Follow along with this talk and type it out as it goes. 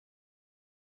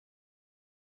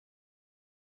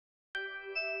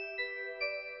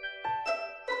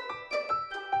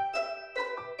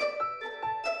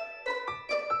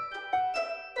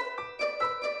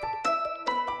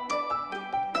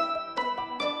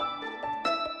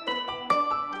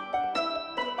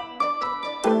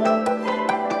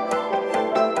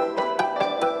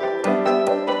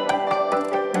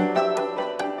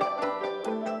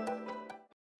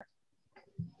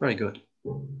Very good.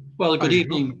 Well, good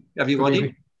evening, everybody. Good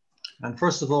evening. And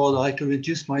first of all, I'd like to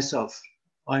introduce myself.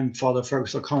 I'm Father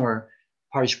Fergus O'Connor,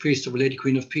 Parish Priest of Our Lady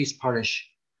Queen of Peace Parish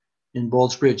in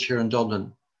Ballsbridge here in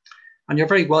Dublin. And you're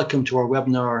very welcome to our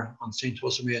webinar on St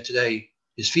Josemaría today,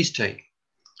 his feast day.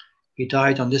 He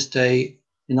died on this day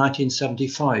in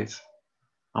 1975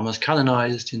 and was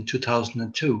canonized in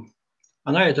 2002.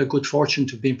 And I had the good fortune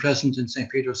to be present in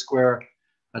St Peter's Square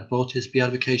at both his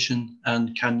beatification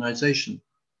and canonization.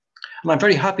 And I'm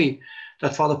very happy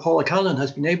that Father Paul O'Callaghan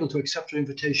has been able to accept our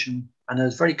invitation and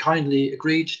has very kindly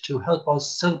agreed to help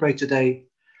us celebrate today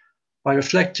by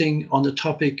reflecting on the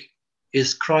topic,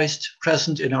 is Christ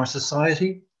present in our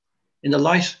society, in the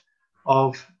light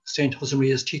of St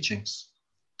Josemaria's teachings.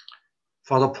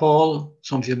 Father Paul,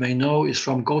 some of you may know, is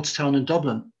from Goatstown in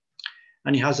Dublin,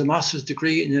 and he has a master's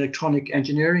degree in electronic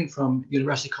engineering from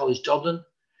University College Dublin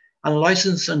and a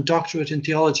license and doctorate in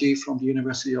theology from the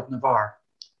University of Navarre.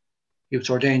 He was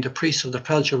ordained a priest of the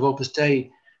Prelature of Opus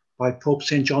Dei by Pope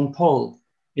St John Paul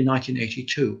in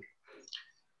 1982.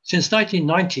 Since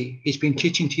 1990, he's been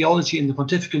teaching theology in the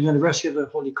Pontifical University of the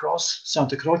Holy Cross,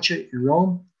 Santa Croce in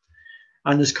Rome,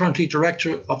 and is currently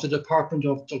director of the Department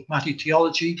of Dogmatic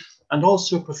Theology and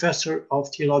also professor of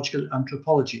theological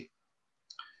anthropology,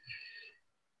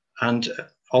 and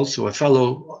also a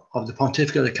fellow of the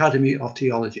Pontifical Academy of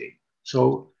Theology.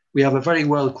 So we have a very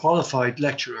well qualified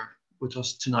lecturer with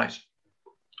us tonight.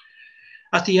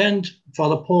 At the end,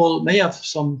 Father Paul may have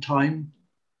some time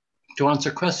to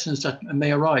answer questions that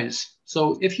may arise.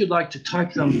 So if you'd like to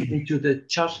type them into the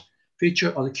chat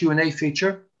feature or the Q&A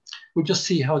feature, we'll just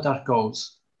see how that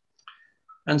goes.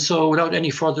 And so without any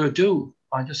further ado,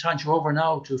 I'll just hand you over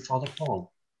now to Father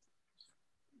Paul.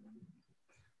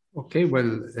 Okay,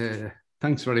 well,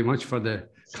 thanks very much for the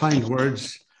kind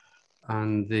words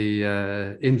and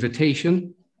the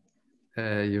invitation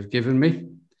you've given me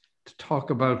to talk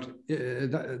about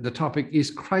the topic, is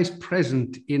Christ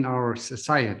present in our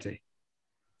society?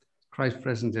 Christ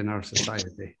present in our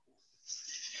society.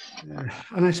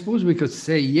 And I suppose we could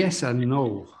say yes and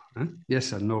no.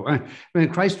 Yes and no. I mean,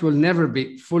 Christ will never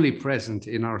be fully present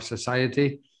in our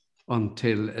society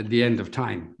until the end of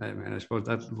time. I mean, I suppose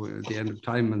that's the end of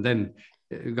time, and then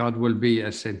God will be,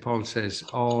 as St. Paul says,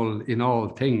 all in all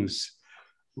things.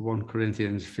 1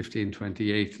 Corinthians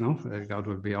 15:28, no? God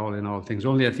will be all in all things.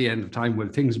 Only at the end of time will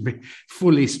things be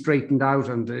fully straightened out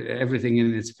and everything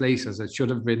in its place as it should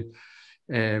have been.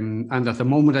 And at the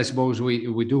moment, I suppose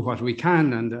we do what we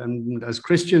can. And as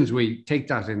Christians, we take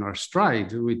that in our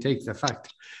stride. We take the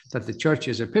fact that the church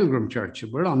is a pilgrim church.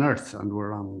 We're on earth and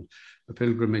we're on a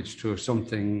pilgrimage to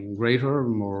something greater,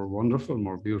 more wonderful,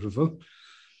 more beautiful.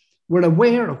 We're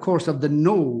aware, of course, of the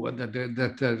no,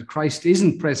 that Christ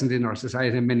isn't present in our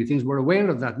society in many things. We're aware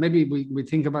of that. Maybe we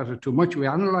think about it too much, we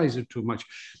analyze it too much.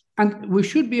 And we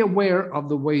should be aware of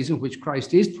the ways in which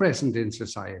Christ is present in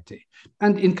society,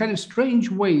 and in kind of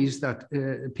strange ways that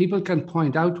people can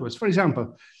point out to us. For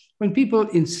example, when people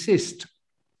insist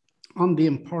on the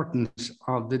importance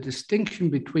of the distinction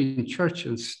between church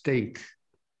and state,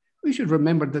 we should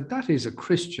remember that that is a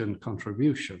Christian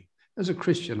contribution, as a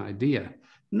Christian idea.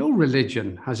 No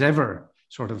religion has ever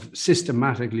sort of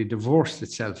systematically divorced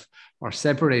itself or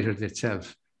separated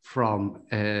itself from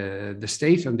the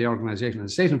state and the organization of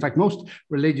the state. In fact, most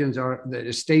religions are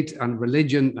the state and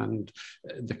religion and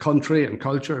the country and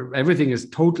culture, everything is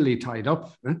totally tied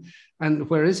up. And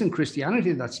whereas in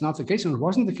Christianity, that's not the case. And it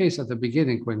wasn't the case at the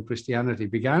beginning when Christianity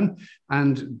began.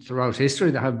 And throughout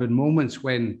history, there have been moments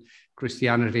when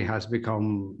Christianity has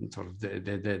become sort of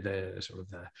the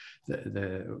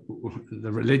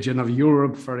religion of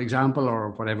Europe, for example, or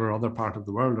whatever other part of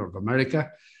the world, or of America.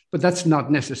 But that's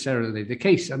not necessarily the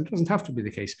case, and it doesn't have to be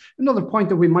the case. Another point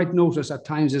that we might notice at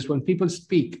times is when people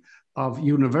speak of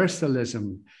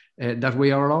universalism, that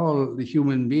we are all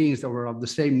human beings, that we're of the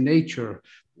same nature,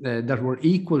 that we're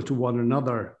equal to one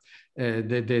another.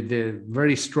 The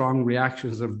very strong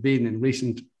reactions have been in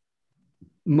recent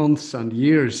months and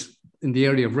years in the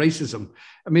area of racism.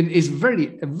 I mean, it's a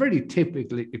very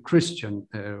typically a Christian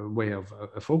way of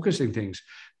focusing things.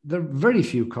 There are very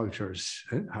few cultures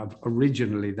have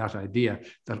originally that idea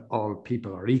that all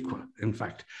people are equal. In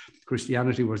fact,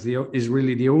 Christianity is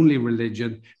really the only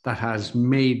religion that has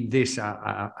made this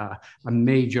a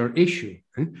major issue,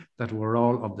 that we're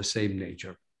all of the same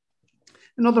nature.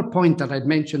 Another point that I'd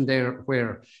mentioned there,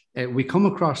 where we come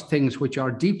across things which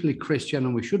are deeply Christian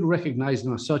and we should recognize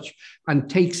them as such and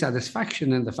take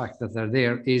satisfaction in the fact that they're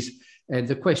there, is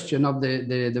the question of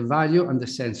the value and the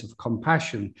sense of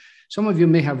compassion. Some of you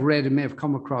may have read and may have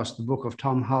come across the book of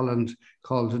Tom Holland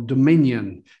called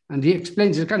Dominion. And he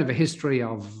explains it's kind of a history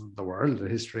of the world, a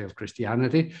history of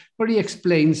Christianity, where he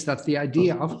explains that the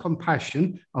idea of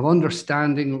compassion, of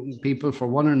understanding people for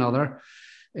one another,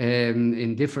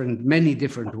 in many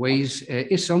different ways,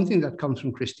 is something that comes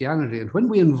from Christianity. And when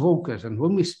we invoke it and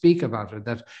when we speak about it,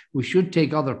 that we should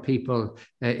take other people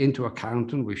into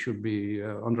account and we should be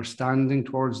understanding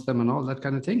towards them and all that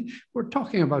kind of thing, we're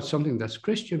talking about something that's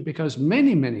Christian, because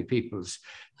many peoples,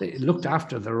 they looked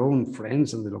after their own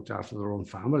friends and they looked after their own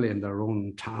family in their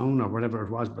own town or whatever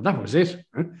it was, but that was it.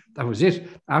 That was it.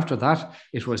 After that,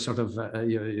 it was sort of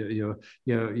you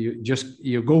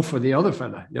go for the other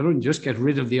fella. You don't just get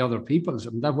rid of the other peoples.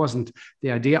 And that wasn't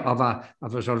the idea of a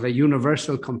sort of a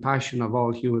universal compassion of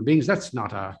all human beings. That's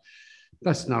not an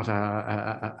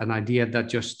idea that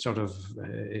just sort of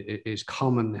is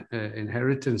common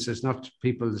inheritance. It's not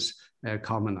people's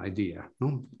common idea.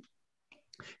 No?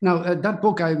 Now, that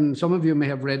book, some of you may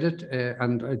have read it,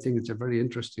 and I think it's a very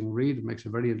interesting read. It makes a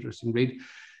very interesting read.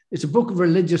 It's a book of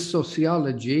religious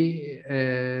sociology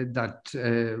that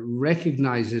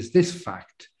recognizes this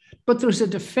fact. But there's a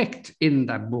defect in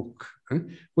that book,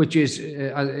 which is,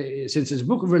 since it's a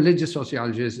book of religious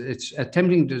sociology, it's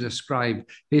attempting to describe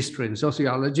history and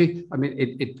sociology. I mean,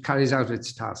 it carries out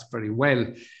its task very well.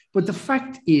 But the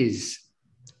fact is,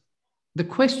 the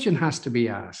question has to be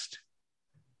asked,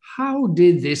 how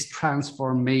did this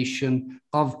transformation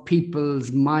of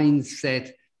people's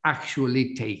mindset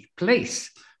actually take place?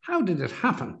 How did it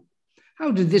happen?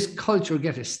 How did this culture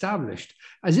get established?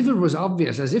 As if it was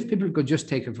obvious, as if people could just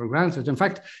take it for granted. In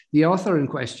fact, the author in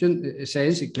question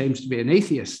says he claims to be an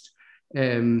atheist.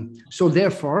 So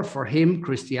therefore, for him,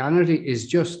 Christianity is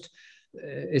just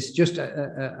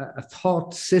a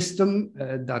thought system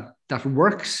that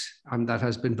works and that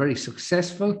has been very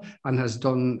successful and has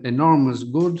done enormous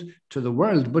good to the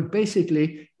world. But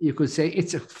basically, you could say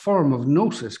it's a form of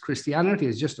gnosis. Christianity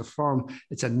is just a form,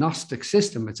 it's a Gnostic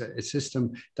system. It's a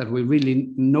system that we really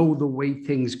know the way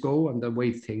things go and the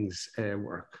way things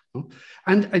work.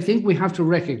 And I think we have to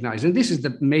recognize, and this is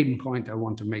the main point I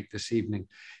want to make this evening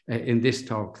in this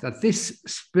talk, that this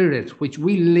spirit which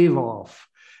we live off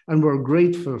and we're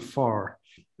grateful for,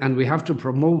 and we have to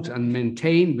promote and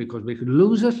maintain, because we could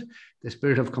lose it, the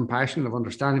spirit of compassion, of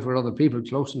understanding for other people,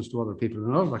 closeness to other people,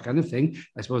 and all that kind of thing.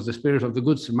 I suppose the spirit of the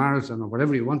Good Samaritan, or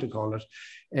whatever you want to call it,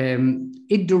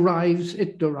 it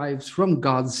derives from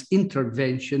God's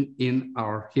intervention in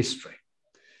our history.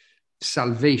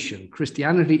 Salvation.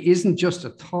 Christianity isn't just a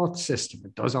thought system.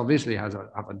 It does obviously have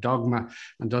a dogma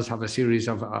and does have a series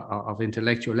of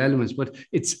intellectual elements, but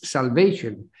it's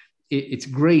salvation. It's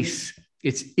grace,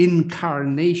 it's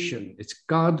incarnation, it's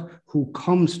God who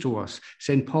comes to us.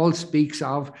 St. Paul speaks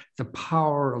of the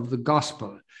power of the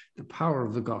gospel, the power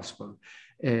of the gospel.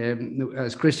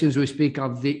 As Christians, we speak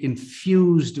of the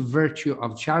infused virtue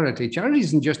of charity. Charity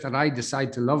isn't just that I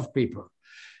decide to love people.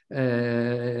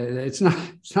 It's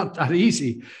not that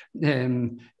easy.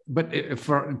 But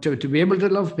to be able to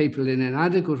love people in an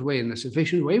adequate way, in a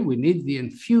sufficient way, we need the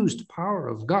infused power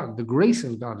of God, the grace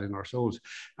of God in our souls.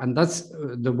 And that's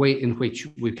the way in which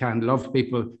we can love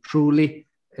people truly,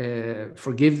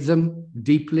 forgive them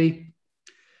deeply.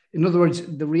 In other words,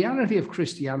 the reality of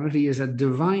Christianity is a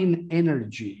divine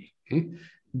energy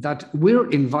that we're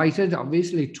invited,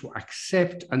 obviously, to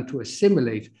accept and to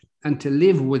assimilate and to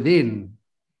live within.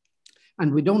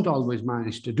 And we don't always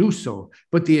manage to do so.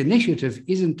 But the initiative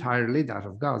is entirely that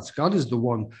of God's. God is the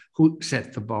one who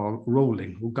set the ball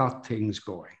rolling, who got things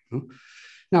going.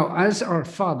 Now, as our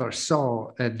father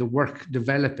saw the work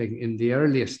developing in the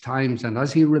earliest times, and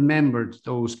as he remembered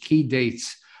those key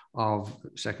dates of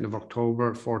 2nd of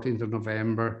October, 14th of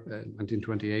November,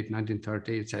 1928,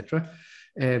 1930, etc.,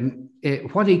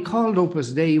 what he called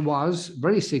Opus Dei was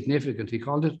very significant. He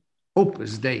called it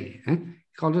Opus Dei. He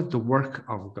called it the work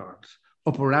of God.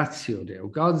 Operatio Deo,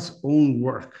 God's own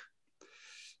work.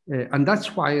 And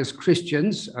that's why, as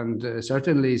Christians, and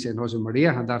certainly St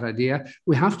Josemaría had that idea,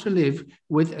 we have to live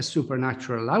with a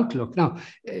supernatural outlook. Now,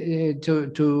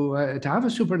 to have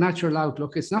a supernatural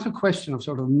outlook, it's not a question of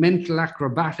sort of mental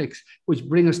acrobatics, which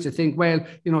bring us to think, well,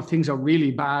 you know, things are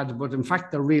really bad, but in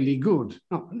fact, they're really good.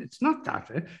 No, it's not that.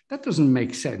 That doesn't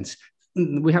make sense.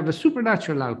 We have a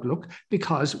supernatural outlook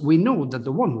because we know that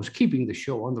the one who's keeping the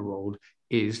show on the road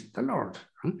is the Lord.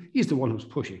 He's the one who's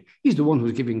pushing. He's the one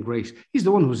who's giving grace. He's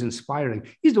the one who's inspiring.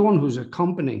 He's the one who's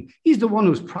accompanying. He's the one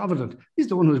who's provident. He's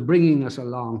the one who's bringing us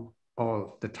along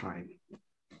all the time.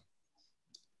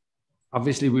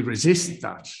 Obviously, we resist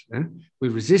that. We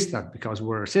resist that because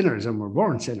we're sinners and we're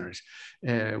born sinners.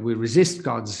 We resist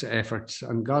God's efforts,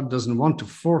 and God doesn't want to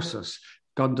force us.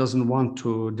 God doesn't want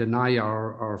to deny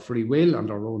our free will and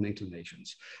our own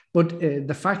inclinations. But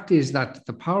the fact is that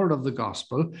the power of the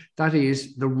gospel, that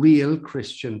is the real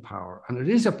Christian power. And it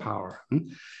is a power.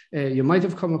 You might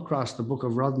have come across the book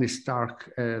of Rodney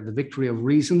Stark, The Victory of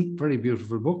Reason, very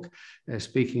beautiful book,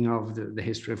 speaking of the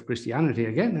history of Christianity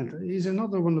again. And he's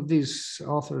another one of these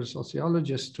authors,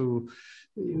 sociologists,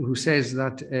 who says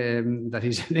that that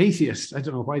he's an atheist. I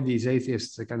don't know why these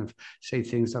atheists kind of say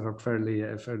things that are fairly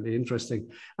interesting.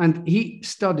 And he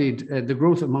studied the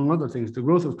growth, among other things, the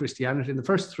growth of Christianity in the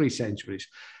first 3 centuries.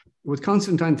 With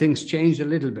Constantine, things changed a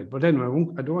little bit, but anyway,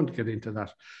 I don't want to get into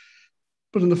that.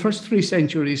 But in the first 3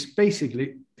 centuries,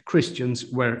 basically, Christians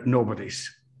were nobodies.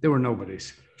 They were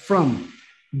nobodies from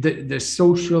the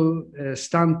social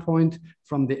standpoint,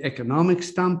 from the economic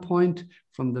standpoint,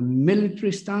 from the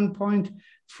military standpoint,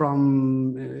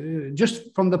 from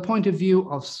just from the point of view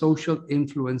of social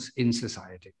influence in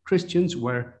society. Christians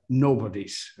were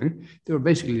nobodies. They were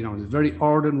basically, very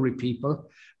ordinary people,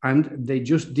 and they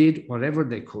just did whatever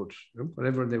they could.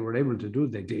 Whatever they were able to do,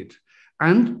 they did.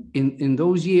 And in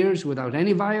those years, without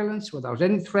any violence, without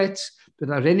any threats,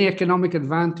 without any economic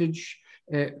advantage,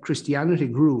 Christianity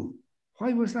grew.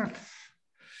 Why was that?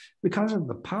 Because of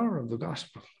the power of the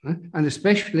gospel, and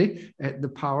especially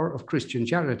the power of Christian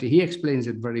charity. He explains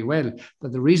it very well,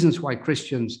 that the reasons why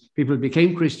people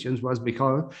became Christians was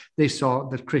because they saw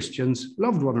that Christians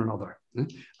loved one another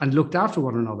and looked after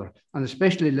one another, and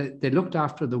especially they looked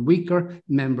after the weaker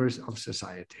members of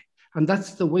society. And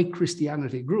that's the way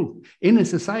Christianity grew, in a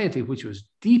society which was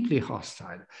deeply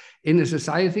hostile, in a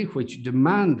society which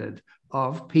demanded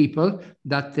of people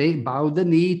that they bow the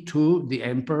knee to the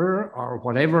emperor or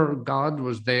whatever god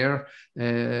was there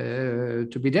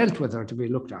to be dealt with or to be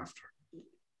looked after.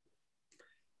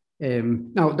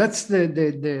 Now, that's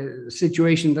the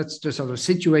situation. That's to sort of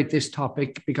situate this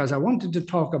topic, because I wanted to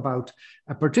talk about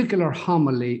a particular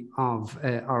homily of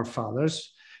our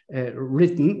fathers,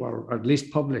 written, or at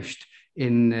least published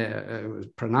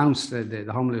pronounced, the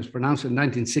homily was pronounced in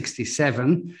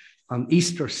 1967, on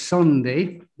Easter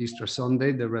Sunday,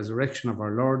 the resurrection of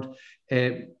our Lord,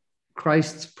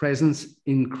 Christ's presence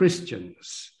in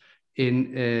Christians,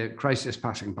 in Christ is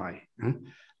passing by.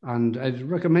 And I'd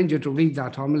recommend you to read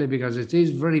that homily, because it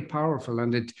is very powerful,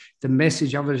 and the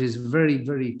message of it is very,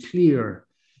 very clear.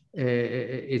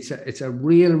 It's a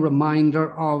real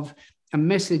reminder of a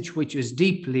message which is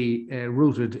deeply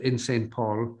rooted in St.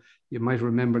 Paul. You might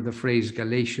remember the phrase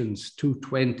Galatians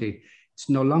 2:20. It's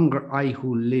no longer I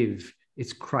who live,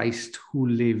 it's Christ who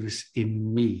lives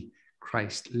in me.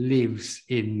 Christ lives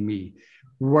in me,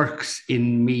 works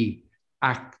in me,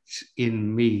 acts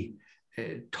in me,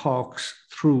 talks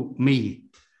through me.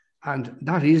 And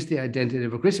that is the identity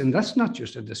of a Christian. That's not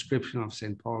just a description of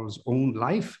St. Paul's own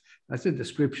life. That's a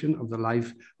description of the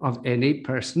life of any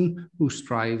person who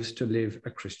strives to live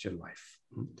a Christian life.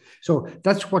 So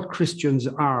that's what Christians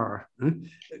are.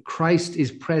 Christ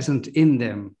is present in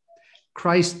them.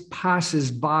 Christ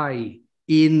passes by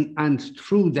in and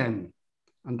through them.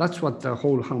 And that's what the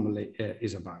whole homily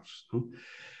is about.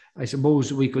 I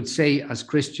suppose we could say, as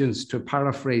Christians, to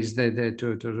paraphrase,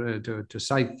 to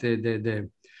cite the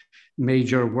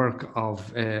major work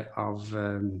of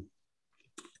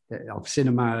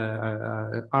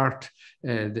cinema art,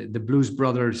 the Blues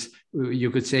Brothers,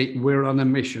 you could say we're on a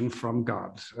mission from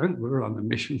God. We're on a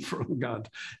mission from God,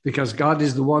 because God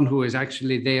is the one who is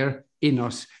actually there in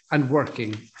us and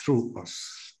working through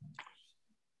us.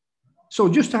 So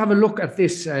just to have a look at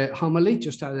this homily,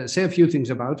 just to say a few things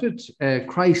about it.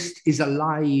 Christ is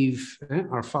alive.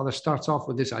 Our Father starts off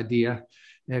with this idea.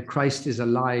 Christ is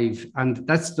alive. And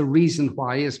that's the reason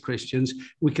why, as Christians,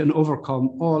 we can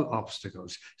overcome all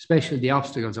obstacles, especially the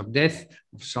obstacles of death,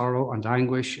 of sorrow and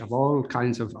anguish, of all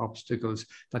kinds of obstacles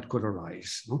that could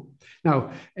arise.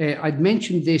 Now, I'd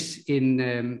mentioned this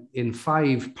in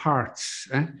 5 parts,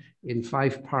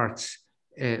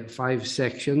 5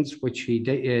 sections, which he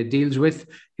deals with.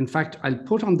 In fact, I'll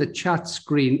put on the chat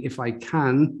screen, if I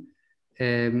can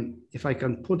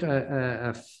put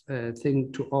a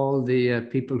thing to all the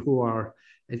people who are,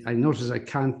 I notice I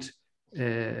can't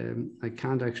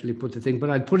actually put the thing,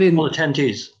 but I'll put in all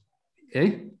attendees.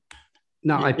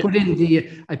 Now I put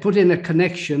in a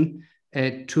connection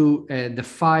to the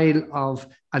file of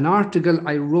an article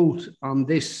I wrote on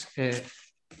this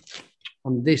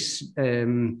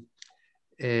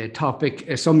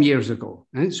topic some years ago.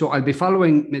 So I'll be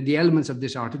following the elements of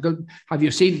this article. Have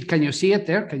you seen? Can you see it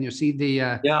there? Can you see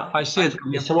the? Yeah, I see it.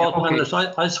 So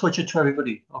okay. I'll switch it to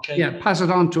everybody. Okay. Yeah, pass it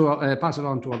on to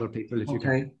other people if you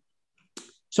can.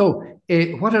 So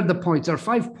what are the points? There are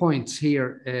 5 points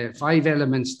here, 5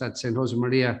 elements that St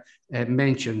Josemaría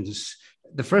mentions.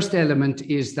 The first element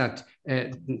is that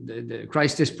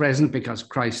Christ is present because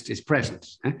Christ is present.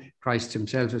 Christ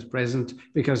himself is present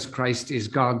because Christ is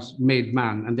God made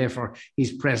man, and therefore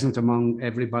he's present among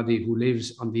everybody who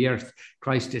lives on the earth.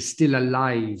 Christ is still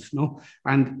alive, no?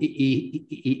 And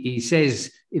he says,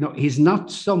 he's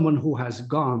not someone who has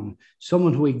gone,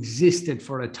 someone who existed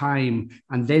for a time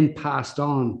and then passed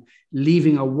on,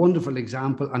 leaving a wonderful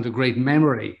example and a great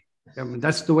memory. I mean,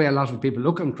 that's the way a lot of people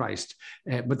look on Christ,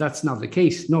 but that's not the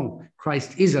case. No,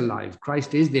 Christ is alive.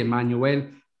 Christ is the Emmanuel.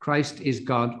 Christ is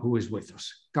God who is with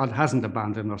us. God hasn't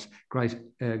abandoned us.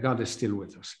 God is still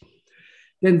with us.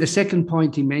 Then the second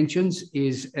point he mentions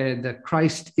is that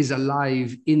Christ is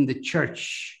alive in the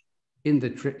church, in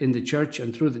the church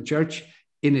and through the church,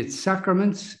 in its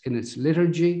sacraments, in its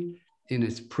liturgy, in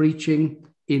its preaching,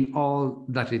 in all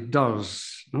that it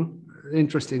does. No?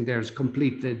 Interesting, there's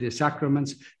complete the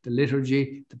sacraments, the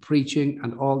liturgy, the preaching,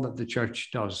 and all that the church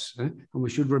does. And we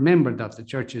should remember that the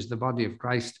church is the body of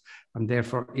Christ and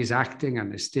therefore is acting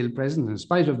and is still present in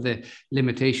spite of the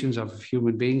limitations of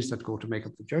human beings that go to make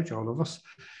up the church, all of us.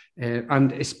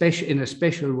 And especially in a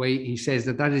special way, he says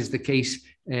that is the case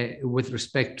with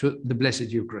respect to the Blessed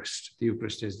Eucharist. The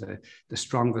Eucharist is the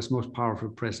strongest, most powerful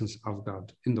presence of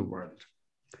God in the world.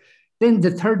 Then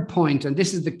the third point, and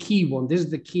this is the key one, this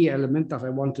is the key element that I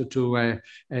wanted to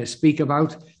speak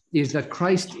about, is that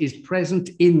Christ is present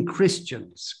in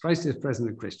Christians. Christ is present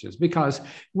in Christians because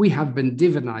we have been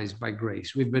divinized by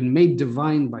grace. We've been made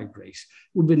divine by grace.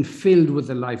 We've been filled with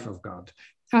the life of God.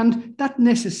 And that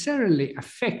necessarily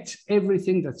affects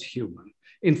everything that's human.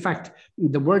 In fact,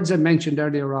 the words I mentioned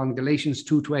earlier on, Galatians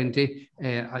 2:20,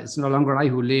 it's no longer I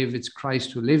who live, it's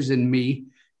Christ who lives in me.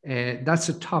 That's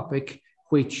a topic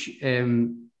which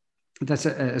that's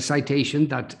a citation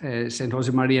that St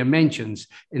Josemaría mentions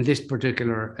in this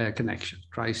particular connection.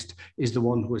 Christ is the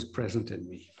one who is present in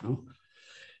me.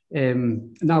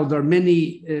 Now, there are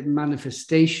many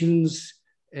manifestations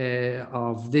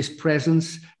of this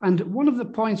presence. And one of the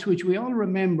points which we all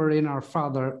remember in our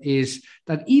Father is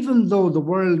that even though the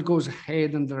world goes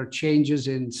ahead and there are changes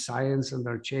in science and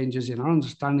there are changes in our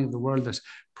understanding of the world, there's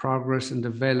progress and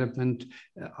development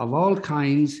of all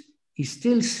kinds, he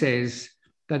still says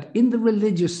that in the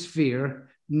religious sphere,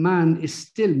 man is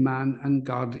still man and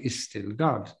God is still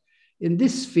God. In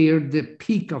this sphere, the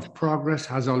peak of progress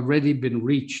has already been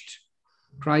reached.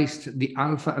 Christ, the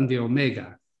Alpha and the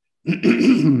Omega.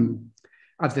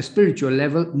 At the spiritual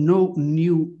level, no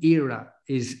new era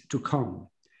is to come.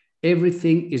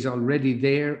 Everything is already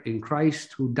there in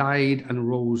Christ who died and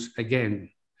rose again.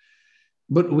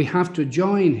 But we have to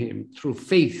join him through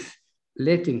faith,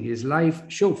 letting his life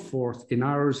show forth in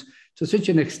ours to such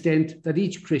an extent that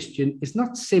each Christian is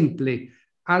not simply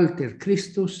alter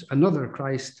Christus, another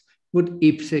Christ, but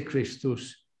ipse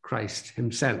Christus, Christ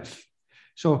himself.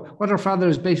 So what our Father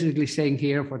is basically saying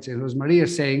here, what St. Josemaría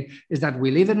is saying, is that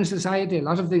we live in a society, a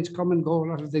lot of things come and go, a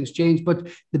lot of things change, but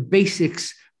the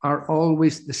basics are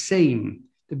always the same.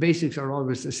 The basics are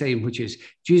always the same, which is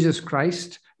Jesus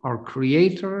Christ, our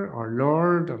Creator, our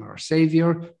Lord, and our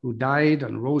Savior, who died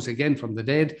and rose again from the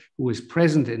dead, who is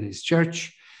present in his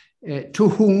church, to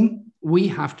whom we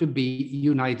have to be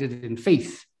united in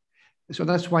faith. So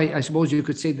that's why I suppose you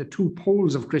could say the two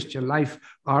poles of Christian life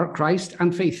are Christ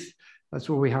and faith. That's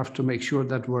what we have to make sure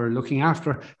that we're looking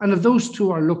after. And if those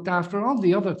two are looked after, all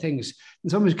the other things,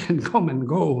 and some can come and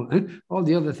go. All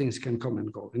the other things can come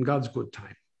and go in God's good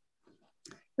time.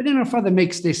 But then our Father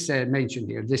makes this mention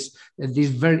here, this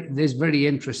very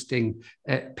interesting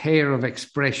pair of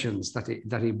expressions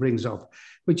that he brings up,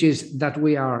 which is that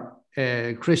we are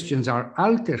Christians are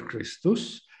alter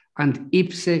Christus and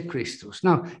ipse Christus.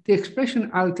 Now, the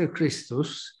expression alter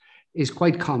Christus is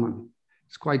quite common.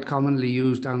 It's quite commonly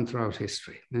used down throughout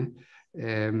history.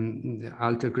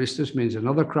 Alter Christus means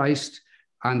another Christ,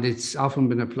 and it's often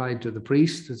been applied to the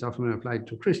priest. It's often been applied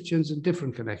to Christians in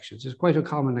different connections. It's quite a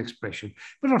common expression.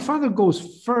 But our Father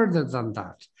goes further than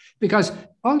that, because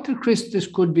alter Christus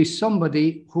could be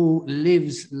somebody who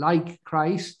lives like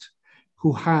Christ,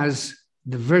 who has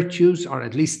the virtues, or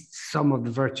at least some of the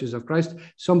virtues of Christ,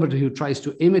 somebody who tries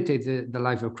to imitate the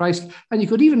life of Christ. And you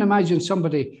could even imagine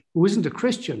somebody who isn't a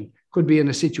Christian could be in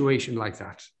a situation like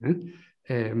that.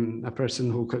 a person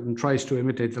who tries to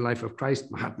imitate the life of Christ,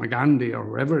 Mahatma Gandhi or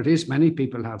whoever it is. Many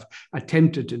people have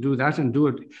attempted to do that and do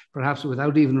it perhaps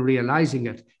without even realizing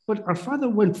it. But our Father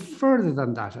went further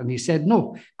than that. And he said,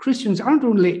 no, Christians aren't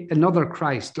only another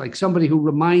Christ, like somebody who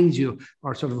reminds you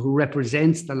or sort of who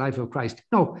represents the life of Christ.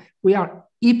 No, we are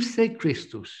ipse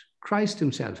Christus, Christ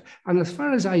himself. And as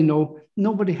far as I know,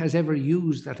 nobody has ever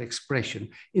used that expression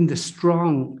in the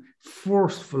strong,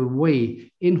 forceful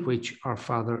way in which our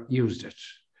Father used it.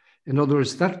 In other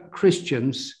words, that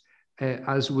Christians,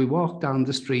 as we walk down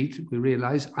the street, we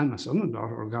realize I'm a son or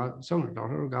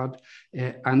daughter of God,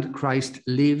 and Christ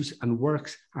lives and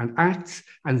works and acts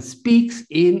and speaks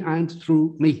in and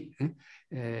through me.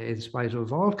 In spite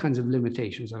of all kinds of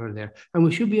limitations that are there. And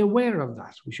we should be aware of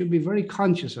that. We should be very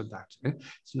conscious of that.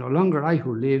 It's no longer I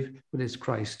who live, but it's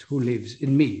Christ who lives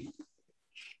in me.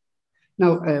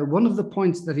 Now, one of the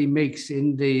points that he makes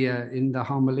in the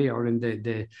homily or in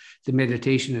the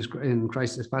meditation in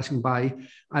Christ is passing by,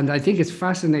 and I think it's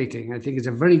fascinating. I think it's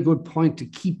a very good point to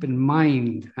keep in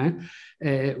mind,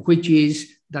 which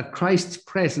is that Christ's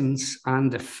presence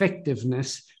and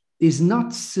effectiveness is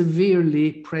not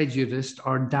severely prejudiced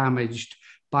or damaged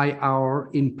by our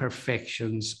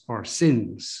imperfections or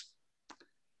sins.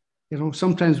 You know,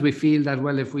 sometimes we feel that,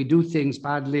 well, if we do things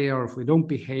badly or if we don't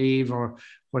behave or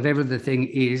whatever the thing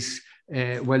is,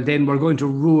 well, then we're going to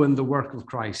ruin the work of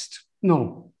Christ.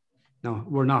 No,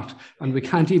 we're not. And we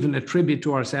can't even attribute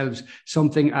to ourselves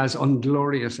something as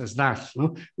unglorious as that.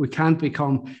 No? We can't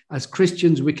become, as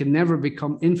Christians, we can never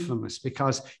become infamous,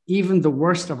 because even the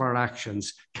worst of our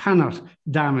actions cannot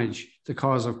damage the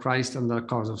cause of Christ and the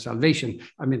cause of salvation.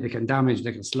 I mean, they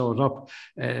can slow it up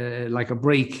like a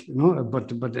brake, you know,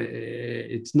 but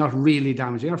it's not really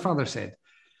damaging. Our Father said,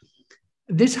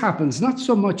 this happens not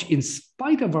so much in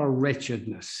spite of our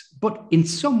wretchedness, but in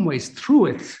some ways through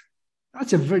it.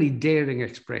 That's a very daring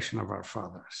expression of our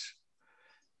Father's.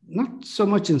 Not so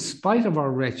much in spite of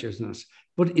our wretchedness,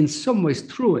 but in some ways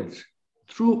through it,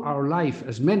 through our life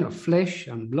as men of flesh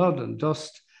and blood and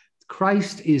dust,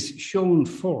 Christ is shown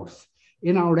forth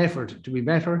in our effort to be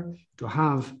better, to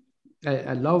have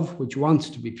a love which wants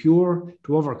to be pure,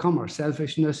 to overcome our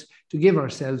selfishness, to give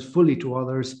ourselves fully to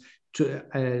others,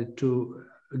 to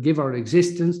give our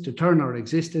existence, to turn our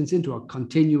existence into a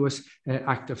continuous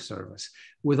act of service.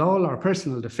 With all our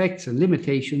personal defects and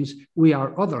limitations, we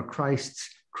are other Christs,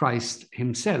 Christ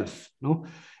himself. No?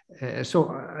 So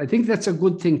I think that's a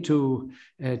good thing to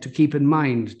keep in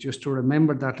mind, just to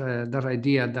remember that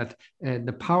idea that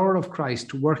the power of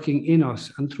Christ working in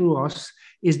us and through us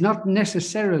is not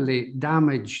necessarily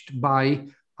damaged by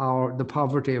the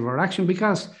poverty of our action,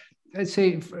 because I'd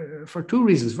say for two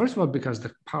reasons. First of all, because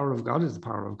the power of God is the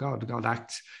power of God. God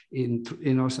acts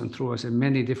in us and through us in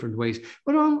many different ways.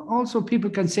 But also people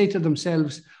can say to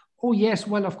themselves, oh yes,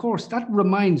 well, of course, that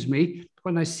reminds me,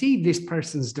 when I see this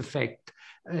person's defect,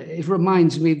 it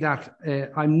reminds me that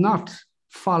I'm not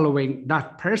following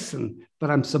that person, but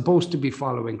I'm supposed to be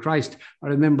following Christ. I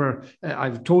remember,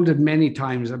 I've told it many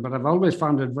times, but I've always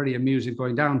found it very amusing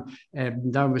going down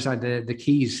beside the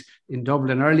quays in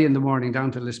Dublin early in the morning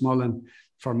down to Lismullen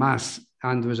for Mass.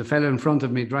 And there was a fellow in front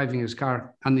of me driving his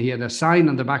car, and he had a sign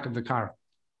on the back of the car.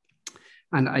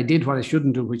 And I did what I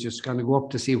shouldn't do, which is kind of go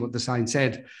up to see what the sign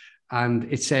said.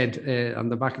 And it said on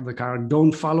the back of the car,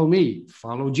 don't follow me,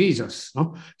 follow Jesus.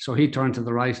 No? So he turned to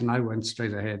the right and I went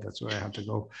straight ahead. That's where I had to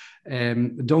go.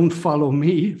 Don't follow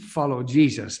me, follow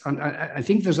Jesus. And I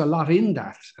think there's a lot in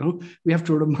that. You know? We have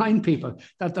to remind people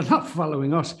that they're not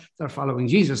following us, they're following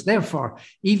Jesus. Therefore,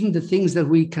 even the things that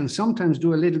we can sometimes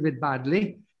do a little bit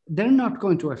badly, they're not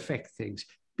going to affect things.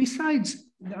 Besides,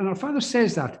 and our Father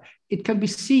says that, it can be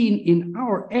seen in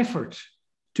our effort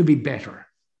to be better.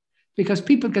 Because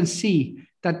people can see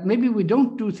that maybe we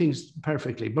don't do things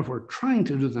perfectly, but we're trying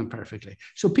to do them perfectly.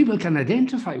 So people can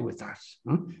identify with that.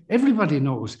 Huh? Everybody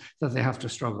knows that they have to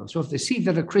struggle. So if they see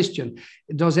that a Christian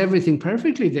does everything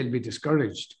perfectly, they'll be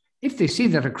discouraged. If they see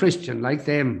that a Christian like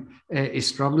them is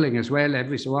struggling as well,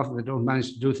 every so often they don't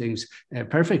manage to do things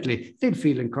perfectly, they'll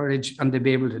feel encouraged and they'll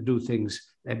be able to do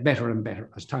things better and better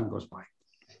as time goes by.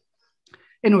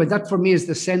 Anyway, that for me is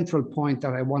the central point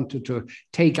that I wanted to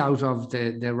take out of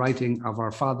the writing of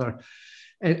our Father.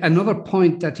 Another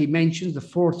point that he mentioned, the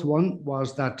fourth one,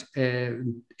 was that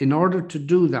in order to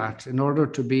do that, in order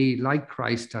to be like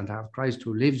Christ and have Christ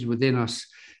who lives within us,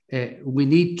 we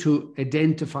need to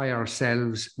identify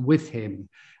ourselves with him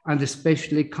and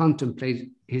especially contemplate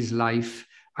his life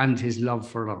and his love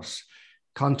for us.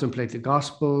 Contemplate the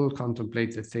gospel,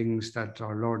 contemplate the things that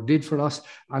our Lord did for us.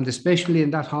 And especially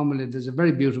in that homily, there's a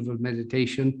very beautiful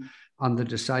meditation on the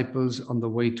disciples on the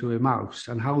way to Emmaus,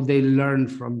 and how they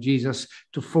learned from Jesus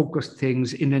to focus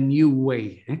things in a new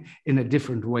way, in a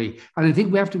different way. And I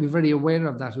think we have to be very aware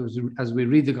of that as we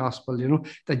read the gospel, you know,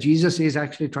 that Jesus is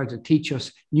actually trying to teach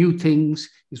us new things.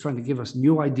 He's trying to give us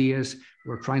new ideas.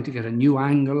 We're trying to get a new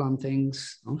angle on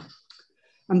things.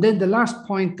 And then the last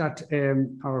point that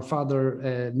our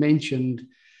father mentioned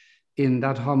in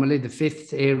that homily, the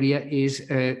fifth area, is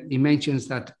he mentions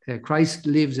that Christ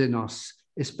lives in us,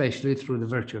 especially through the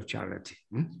virtue of charity,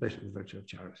 especially the virtue of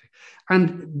charity.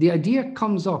 And the idea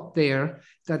comes up there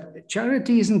that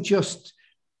charity isn't just,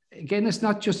 again, it's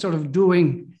not just sort of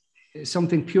doing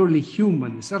something purely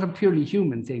human. It's not a purely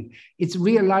human thing. It's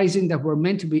realizing that we're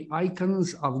meant to be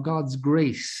icons of God's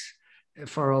grace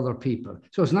for other people.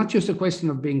 So it's not just a question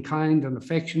of being kind and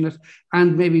affectionate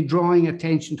and maybe drawing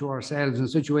attention to ourselves in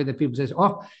such a way that people say,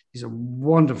 oh, he's a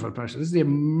wonderful person. This is a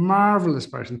marvelous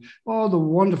person. All the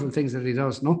wonderful things that he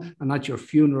does, no? And at your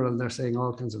funeral, they're saying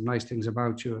all kinds of nice things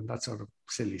about you and that sort of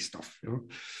silly stuff, you know?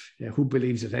 Yeah, who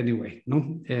believes it anyway,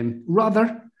 no?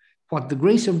 Rather, what the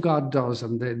grace of God does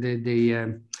and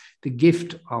the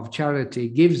gift of charity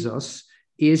gives us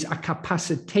is a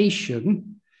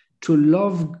capacitation to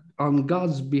love on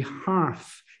God's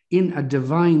behalf in a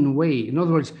divine way. In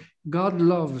other words, God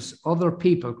loves other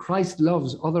people. Christ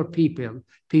loves other people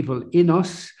in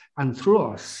us and through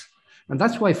us. And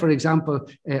that's why, for example,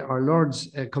 our Lord's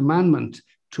commandment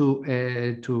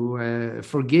to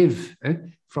forgive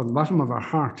from the bottom of our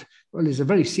heart, well, is a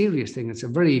very serious thing. It's a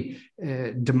very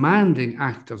demanding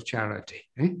act of charity,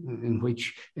 in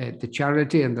which the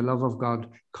charity and the love of God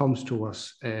comes to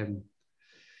us.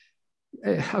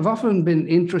 I've often been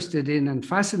interested in and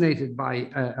fascinated by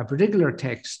a particular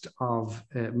text of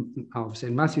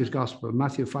St. Matthew's Gospel,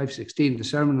 Matthew 5:16, the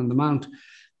Sermon on the Mount,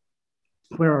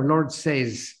 where our Lord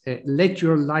says, let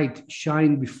your light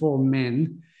shine before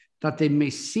men, that they may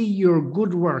see your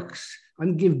good works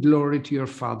and give glory to your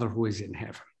Father who is in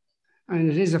heaven. And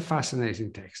it is a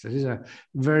fascinating text. It is a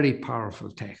very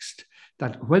powerful text,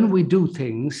 that when we do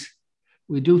things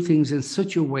in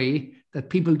such a way that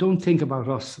people don't think about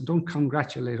us, don't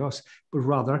congratulate us, but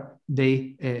rather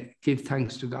they give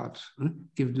thanks to God,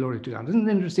 give glory to God. Isn't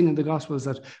it interesting in the Gospels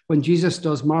that when Jesus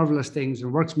does marvelous things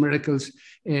and works miracles,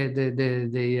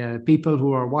 the people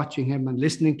who are watching him and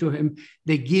listening to him,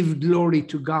 they give glory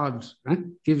to God,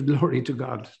 give glory to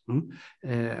God.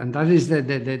 And that is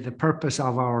the purpose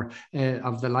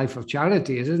of the life of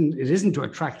charity. It isn't to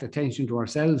attract attention to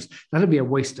ourselves. That'll be a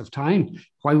waste of time.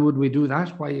 Why would we do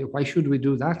that? Why should we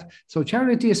do that? So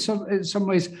charity is in some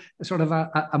ways sort of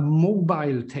a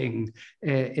mobile thing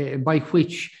by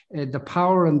which the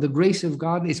power and the grace of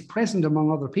God is present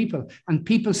among other people. And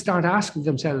people start asking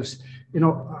themselves, you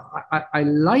know, I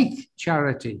like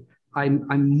charity. I'm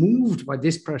moved by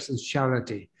this person's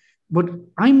charity, but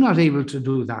I'm not able to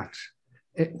do that.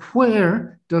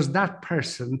 Where does that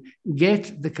person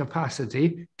get the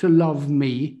capacity to love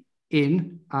me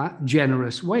in a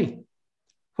generous way?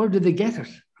 Where do they get it?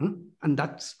 And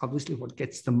that's obviously what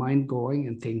gets the mind going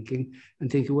and thinking,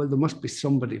 well, there must be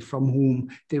somebody from whom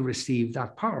they receive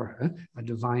that power, a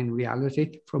divine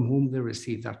reality from whom they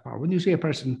receive that power. When you see a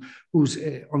person who's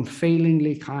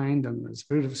unfailingly kind and a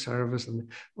spirit of service and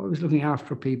always looking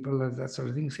after people and that sort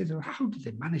of thing, you say, how did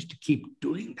they manage to keep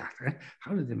doing that?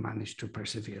 How did they manage to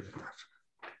persevere in that?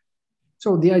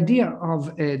 So the idea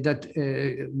of that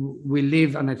we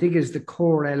live, and I think is the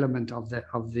core element of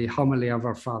the homily of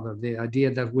our Father, the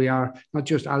idea that we are not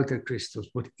just alter Christus,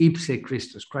 but ipse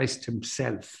Christus, Christ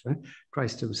himself,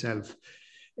 Christ himself.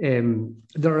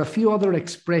 There are a few other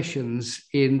expressions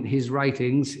in his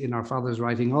writings, in our Father's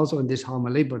writing, also in this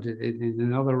homily, but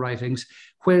in other writings,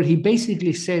 where he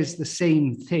basically says the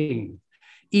same thing,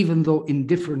 even though in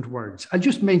different words. I'll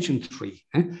just mention three,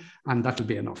 and that'll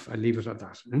be enough. I'll leave it at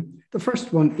that. The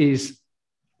first one is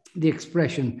the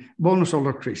expression bonus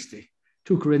olor Christi,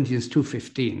 2 Corinthians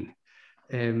 2:15.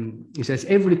 He says,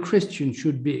 every Christian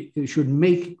should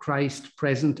make Christ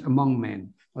present among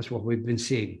men. That's what we've been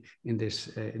seeing in this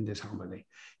homily.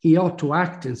 He ought to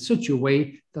act in such a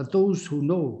way that those who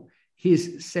know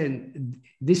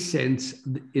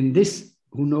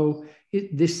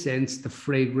this sense, the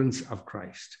fragrance of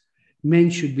Christ. Men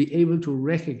should be able to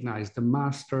recognize the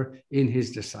Master in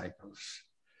his disciples.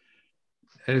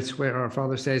 It's where our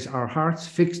Father says, our hearts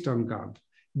fixed on God,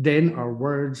 then our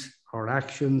words, our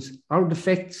actions, our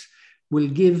defects will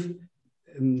give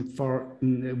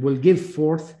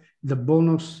forth the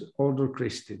bonus odor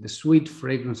Christi, the sweet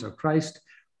fragrance of Christ,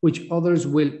 which others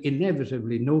will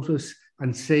inevitably notice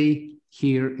and say,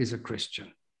 here is a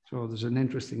Christian. So there's an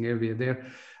interesting area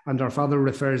there. And our Father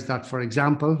refers that, for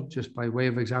example, just by way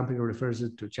of example, he refers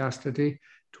it to chastity,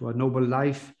 to a noble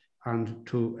life, and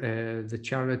to the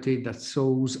charity that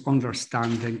sows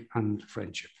understanding and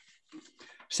friendship.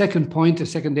 Second point, a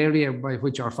second area by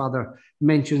which our Father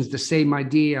mentions the same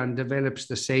idea and develops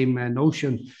the same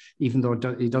notion, even though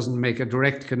he doesn't make a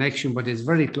direct connection, but is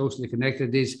very closely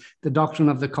connected, is the doctrine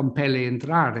of the compelle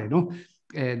entrare,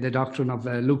 the doctrine of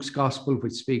Luke's Gospel,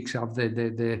 which speaks of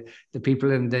the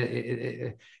people in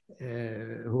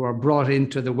who are brought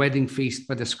into the wedding feast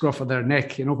by the scruff of their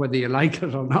neck, whether you like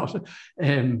it or not.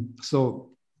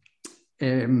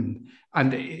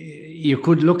 And you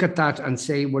could look at that and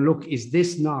say, well, look, is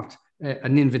this not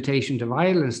an invitation to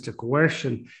violence, to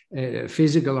coercion,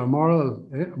 physical or moral,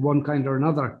 one kind or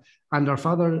another? And our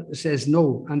Father says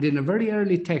no. And in a very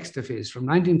early text of his from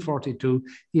 1942,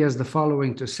 he has the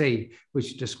following to say,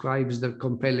 which describes the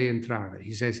compelle entrare.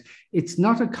 He says, it's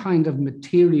not a kind of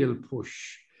material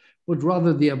push, but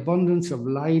rather the abundance of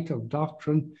light, of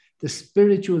doctrine, the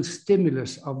spiritual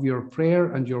stimulus of your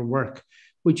prayer and your work,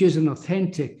 which is an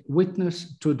authentic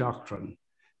witness to doctrine,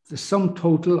 the sum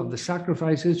total of the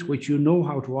sacrifices which you know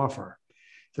how to offer,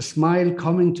 the smile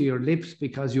coming to your lips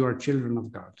because you are children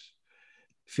of God,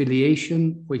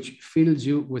 filiation which fills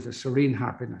you with a serene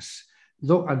happiness,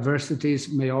 though adversities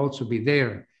may also be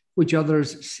there, which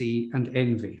others see and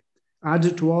envy.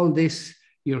 Add to all this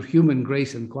your human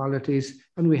grace and qualities,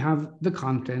 and we have the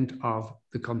content of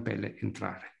the compelle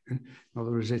entrare. In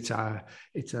other words, it's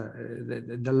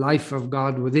the life of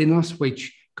God within us,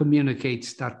 which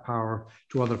communicates that power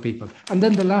to other people. And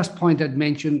then the last point I'd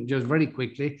mention, just very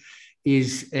quickly,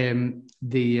 is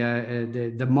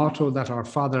the motto that our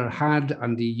Father had,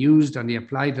 and he used and he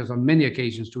applied it on many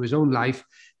occasions to his own life: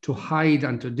 to hide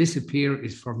and to disappear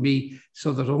is for me,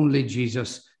 so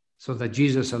that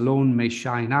Jesus alone may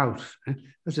shine out.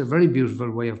 That's a very beautiful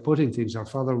way of putting things. Our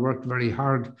Father worked very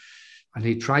hard, and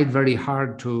he tried very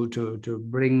hard to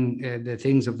bring the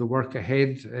things of the work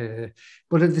ahead.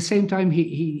 But at the same time,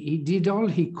 he did all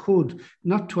he could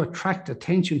not to attract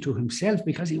attention to himself,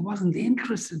 because he wasn't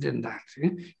interested in that.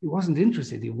 He wasn't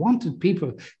interested. He wanted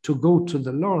people to go to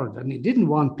the Lord, and he didn't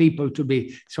want people to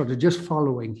be sort of just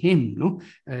following him.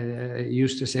 He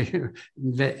used to say,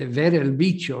 ver el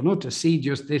bicho, to see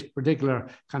just this particular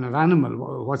kind of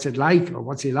animal. What's it like, or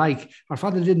what's he like? Our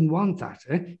Father didn't want that.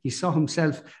 He saw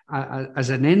himself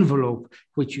as an envelope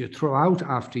which you throw out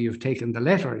after you've taken the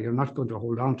letter. You're not going to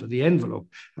hold on to the envelope.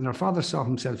 And our Father saw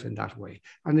himself in that way.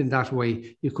 And in that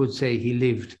way, you could say he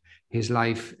lived his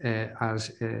life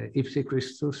as ipse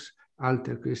Christus,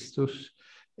 alter Christus.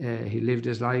 He lived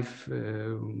his life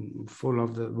full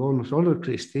of the bonus olor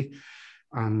Christi,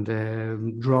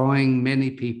 and drawing many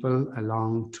people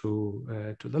along to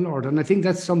the Lord. And I think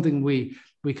that's something we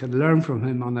can learn from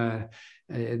him on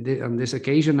this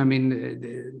occasion. I mean,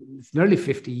 it's nearly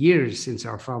 50 years since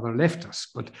our Father left us,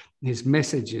 but his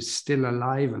message is still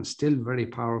alive and still very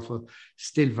powerful,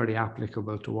 still very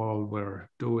applicable to all we're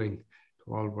doing,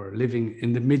 to all we're living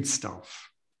in the midst of.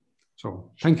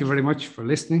 So thank you very much for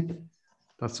listening.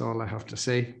 That's all I have to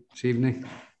say this evening.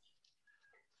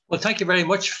 Well, thank you very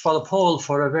much, Father Paul,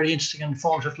 for a very interesting and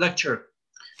informative lecture.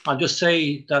 I'll just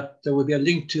say that there will be a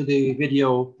link to the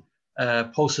video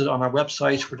posted on our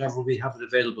website whenever we have it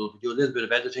available. We do a little bit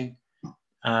of editing,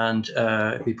 and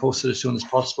it'll be posted as soon as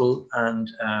possible and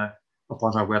up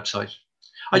on our website.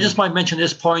 I just might mention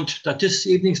this point, that this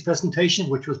evening's presentation,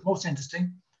 which was most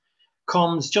interesting,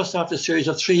 comes just after a series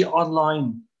of 3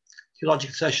 online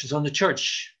theological sessions on the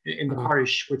church in the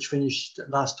parish, which finished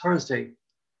last Thursday.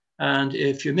 And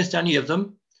if you missed any of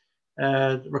them,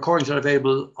 the recordings are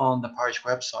available on the parish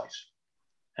website.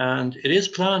 And it is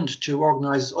planned to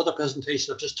organise other presentations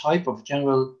of this type of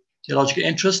general theological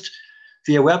interest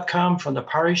via webcam from the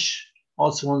parish,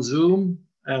 also on Zoom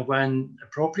when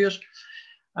appropriate.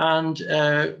 And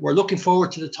we're looking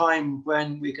forward to the time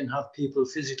when we can have people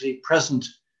physically present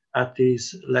at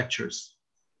these lectures.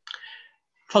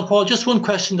 Father Paul, just one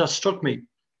question that struck me.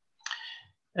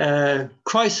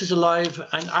 Christ is alive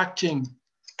and acting,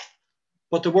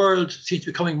 but the world seems to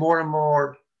be becoming more and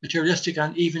more materialistic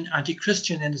and even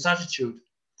anti-Christian in its attitude.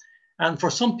 And for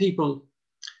some people,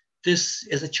 this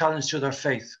is a challenge to their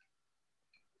faith.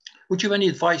 Would you have any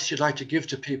advice you'd like to give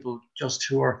to people just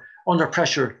who are under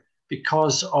pressure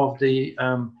because of the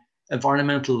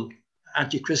environmental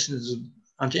anti-Christianism,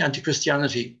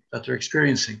 anti-Christianity that they're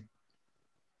experiencing?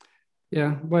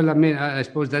 Yeah, well, I mean, I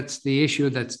suppose that's the issue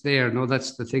that's there. No,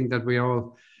 that's the thing that we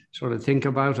all sort of think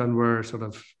about and we're sort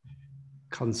of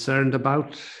concerned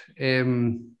about.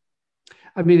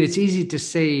 I mean, it's easy to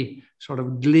say sort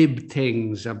of glib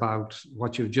things about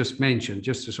what you've just mentioned,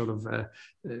 just to sort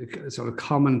of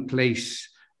commonplace,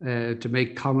 to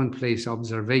make commonplace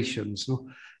observations. No?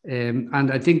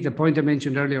 And I think the point I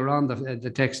mentioned earlier on,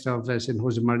 the text of St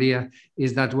Josemaría,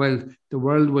 is that, well, the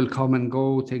world will come and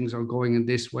go, things are going in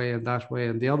this way and that way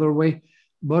and the other way.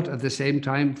 But at the same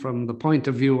time, from the point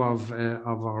of view of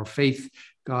our faith,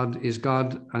 God is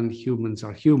God and humans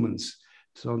are humans.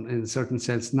 So in a certain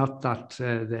sense, not that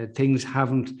the things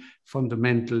haven't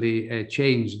fundamentally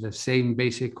changed. The same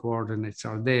basic coordinates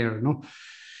are there. No?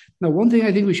 Now, one thing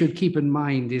I think we should keep in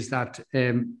mind is that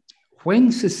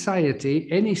when society,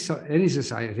 any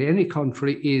society, any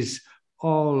country is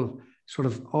all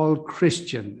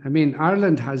Christian. I mean,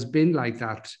 Ireland has been like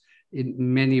that in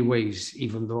many ways,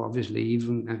 even though obviously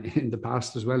even in the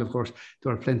past as well, of course,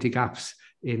 there are plenty of gaps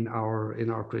in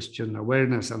our Christian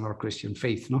awareness and our Christian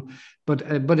faith, no? But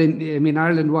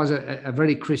Ireland was a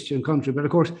very Christian country. But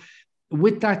of course,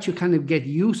 with that, you kind of get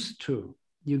used to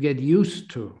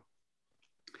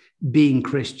being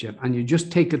Christian, and you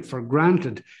just take it for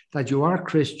granted that you are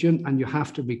Christian and you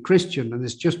have to be Christian, and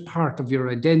it's just part of your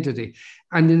identity.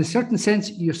 And in a certain sense,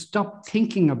 you stop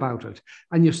thinking about it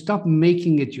and you stop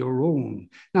making it your own.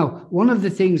 Now, one of the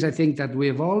things I think that we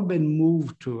have all been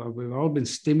moved to, or we've all been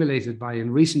stimulated by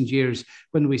in recent years,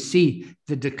 when we see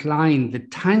the decline, the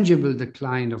tangible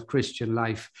decline of Christian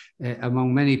life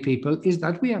among many people, is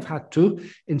that we have had to,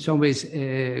 in some ways,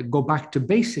 go back to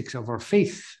basics of our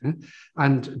faith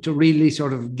and to really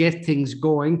sort of get things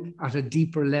going at a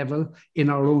deeper level in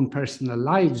our own personal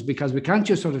lives, because we can't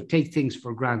just sort of take things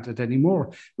for granted anymore.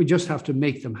 We just have to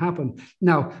make them happen.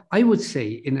 Now, I would say,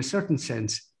 in a certain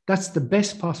sense, that's the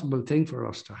best possible thing for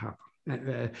us to happen.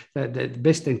 The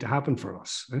best thing to happen for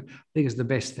us. I think is the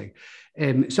best thing.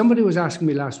 Somebody was asking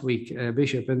me last week,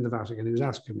 Bishop in the Vatican, he was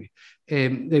asking me,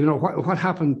 what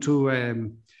happened to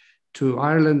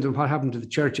Ireland and what happened to the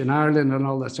church in Ireland and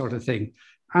all that sort of thing.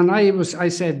 And I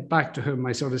said back to him,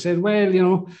 I sort of said,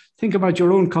 well, think about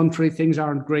your own country. Things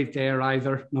aren't great there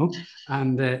either, no?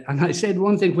 And I said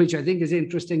one thing which I think is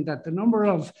interesting, that the number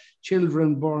of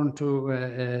children born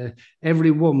to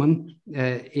every woman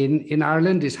in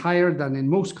Ireland is higher than in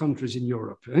most countries in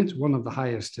Europe. It's one of the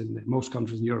highest in most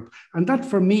countries in Europe. And that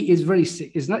for me is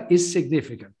is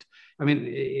significant. I mean,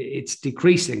 it's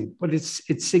decreasing, but it's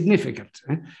significant.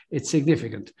 It's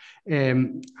significant.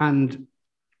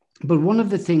 But one of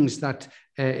the things that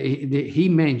he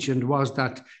mentioned was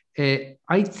that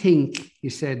I think, he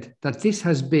said, that this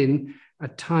has been a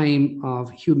time of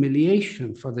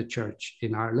humiliation for the church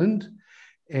in Ireland.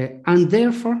 And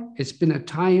therefore, it's been a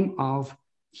time of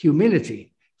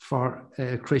humility for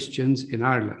Christians in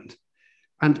Ireland.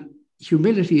 And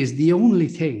humility is the only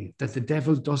thing that the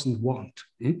devil doesn't want,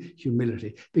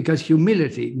 humility, because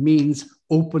humility means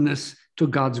openness to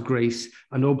God's grace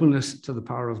and openness to the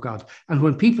power of God. And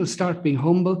when people start being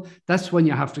humble, that's when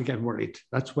you have to get worried.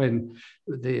 That's when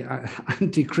the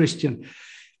anti-Christian.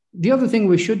 The other thing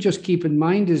we should just keep in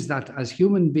mind is that as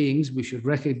human beings, we should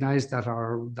recognize that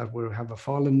we have a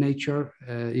fallen nature,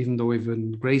 even though we've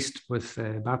been graced with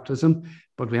baptism,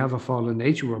 but we have a fallen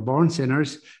nature. We're born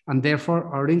sinners, and therefore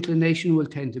our inclination will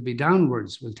tend to be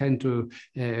downwards, will tend to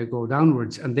go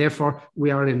downwards. And therefore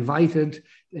we are invited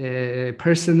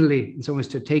personally, in some ways,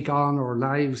 to take on our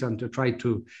lives and to try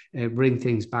to bring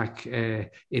things back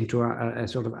into a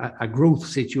sort of a growth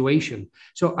situation.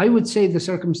 So I would say the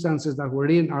circumstances that we're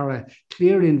in are a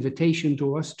clear invitation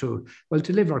to us to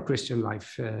live our Christian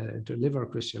life,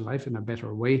 in a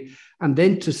better way, and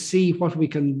then to see what we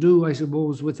can do, I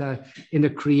suppose, in a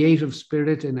creative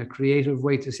spirit, in a creative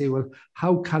way, to say, well,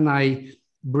 how can I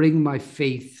bring my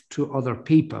faith to other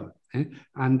people?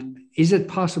 And is it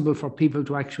possible for people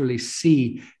to actually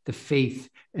see the faith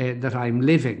that I'm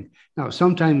living? Now,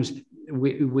 sometimes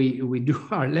we do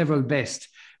our level best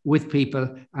with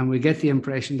people and we get the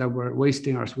impression that we're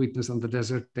wasting our sweetness on the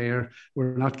desert there.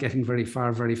 We're not getting very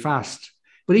far very fast.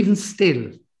 But even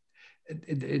still,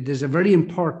 there's a very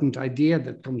important idea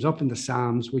that comes up in the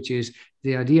Psalms, which is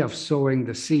the idea of sowing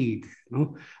the seed.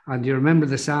 And you remember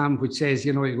the Psalm which says,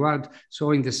 you go out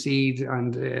sowing the seed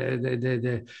and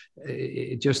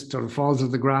it just sort of falls to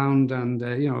the ground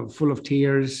and, full of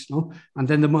tears. And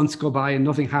then the months go by and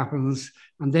nothing happens.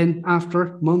 And then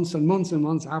after months and months and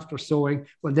months after sowing,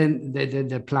 well, then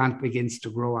the plant begins to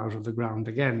grow out of the ground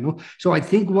again. So I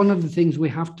think one of the things we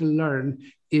have to learn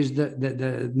is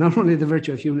the not only the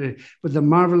virtue of humility, but the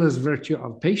marvelous virtue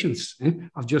of patience,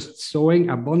 of just sowing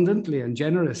abundantly and and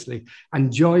generously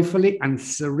and joyfully and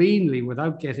serenely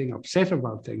without getting upset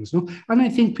about things. No? And I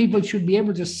think people should be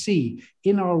able to see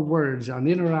in our words and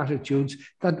in our attitudes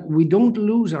that we don't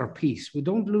lose our peace, we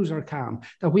don't lose our calm,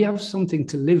 that we have something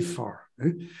to live for.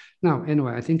 Now,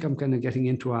 anyway, I think I'm kind of getting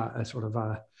into a sort of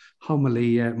a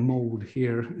homily mode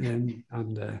here.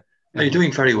 You're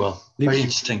doing very well. Very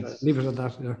interesting. Leave it at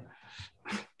that. Yeah.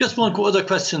 Just one other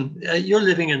question. You're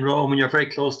living in Rome and you're very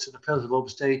close to the President of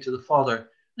Opus Dei, to the Father.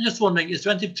 I'm just wondering, is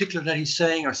there anything particular that he's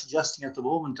saying or suggesting at the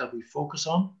moment that we focus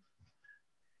on?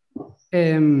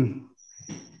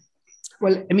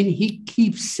 Well, I mean, he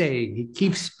keeps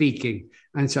speaking,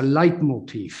 and it's a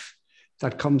leitmotif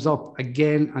that comes up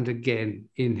again and again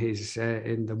in his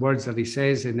in the words that he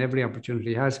says in every opportunity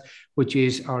he has, which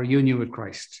is our union with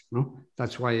Christ. No,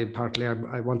 that's why partly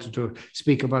I wanted to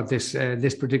speak about this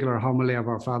this particular homily of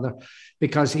our Father,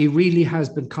 because he really has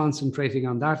been concentrating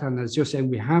on that, and as you're saying,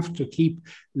 we have to keep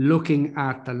looking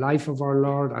at the life of our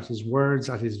Lord, at his words,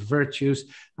 at his virtues,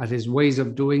 at his ways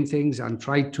of doing things, and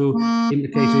try to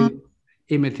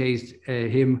imitate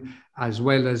him as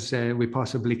well as we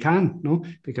possibly can, no?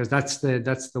 Because that's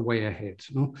the way ahead,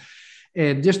 no?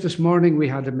 Just this morning we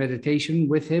had a meditation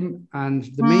with him, and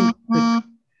the main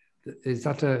is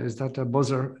that a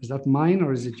buzzer? Is that mine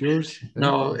or is it yours?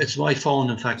 No, it's my phone,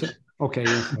 in fact. Okay,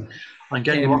 yes. I'm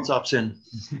getting WhatsApps in.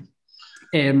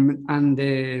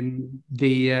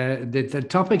 The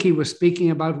topic he was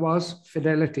speaking about was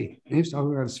fidelity. He was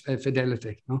talking about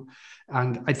fidelity, no?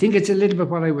 And I think it's a little bit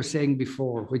what I was saying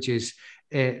before, which is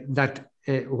that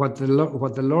what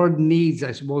the Lord needs,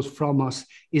 I suppose, from us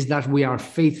is that we are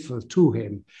faithful to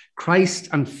him. Christ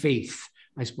and faith,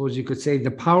 I suppose you could say, the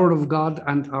power of God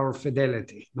and our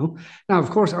fidelity. No? Now, of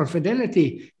course, our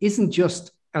fidelity isn't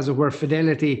just, as it were,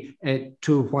 fidelity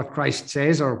to what Christ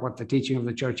says or what the teaching of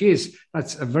the church is.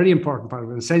 That's a very important part of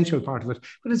it, an essential part of it.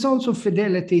 But it's also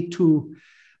fidelity to,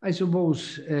 I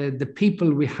suppose, the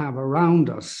people we have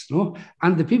around us, no?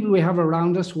 And the people we have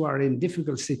around us who are in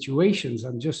difficult situations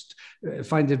and just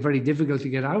find it very difficult to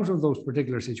get out of those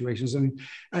particular situations. And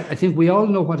I think we all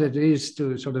know what it is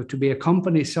to sort of to be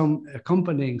accompanying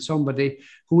somebody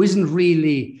who isn't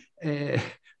really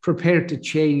prepared to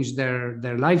change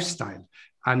their lifestyle.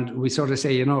 And we sort of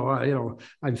say, you know,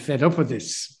 I'm fed up with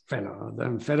this fella.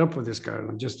 I'm fed up with this girl.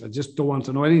 I just don't want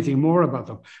to know anything more about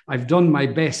them. I've done my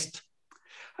best.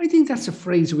 I think that's a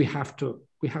phrase we have to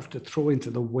throw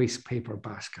into the waste paper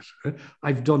basket.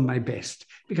 I've done my best,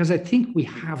 because I think we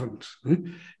haven't.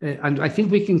 And I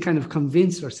think we can kind of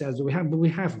convince ourselves that we have, but we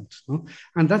haven't.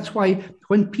 And that's why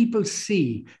when people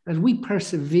see that we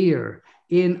persevere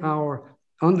in our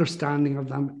understanding of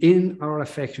them, in our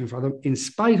affection for them, in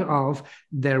spite of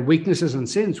their weaknesses and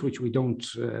sins, which we don't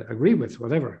agree with,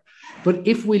 whatever. But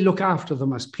if we look after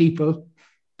them as people,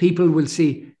 people will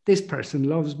see this person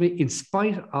loves me in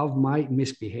spite of my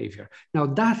misbehavior. Now,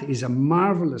 that is a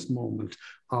marvelous moment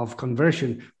of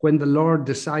conversion when the Lord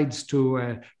decides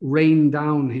to rain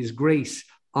down his grace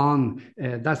on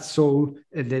that soul.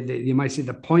 You might say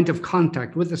the point of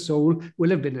contact with the soul will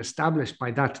have been established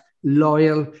by that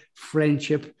loyal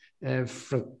friendship,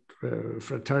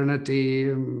 fraternity,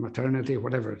 maternity,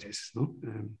 whatever it is. No?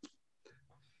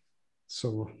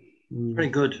 Very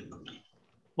good.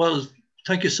 Well,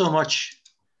 thank you so much,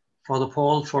 Father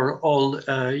Paul, for all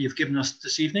you've given us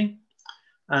this evening.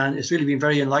 And it's really been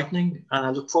very enlightening. And I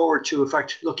look forward to, in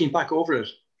fact, looking back over it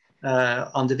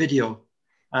on the video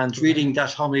and reading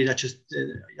that homily that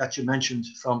you mentioned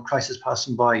from Christ is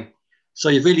Passing By. So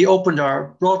you've really broadened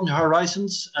our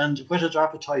horizons and whetted our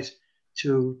appetite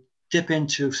to dip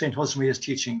into St Josemaria's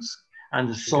teachings. And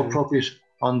it's so appropriate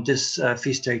on this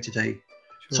feast day today.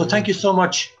 Sure. So thank you so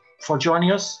much for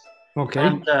joining us. Okay.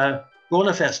 And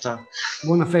buona festa.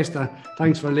 Buona festa.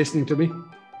 Thanks for listening to me.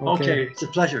 Okay, it's a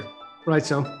pleasure. Right,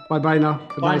 so bye-bye now.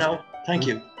 Bye now. Thank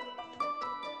you.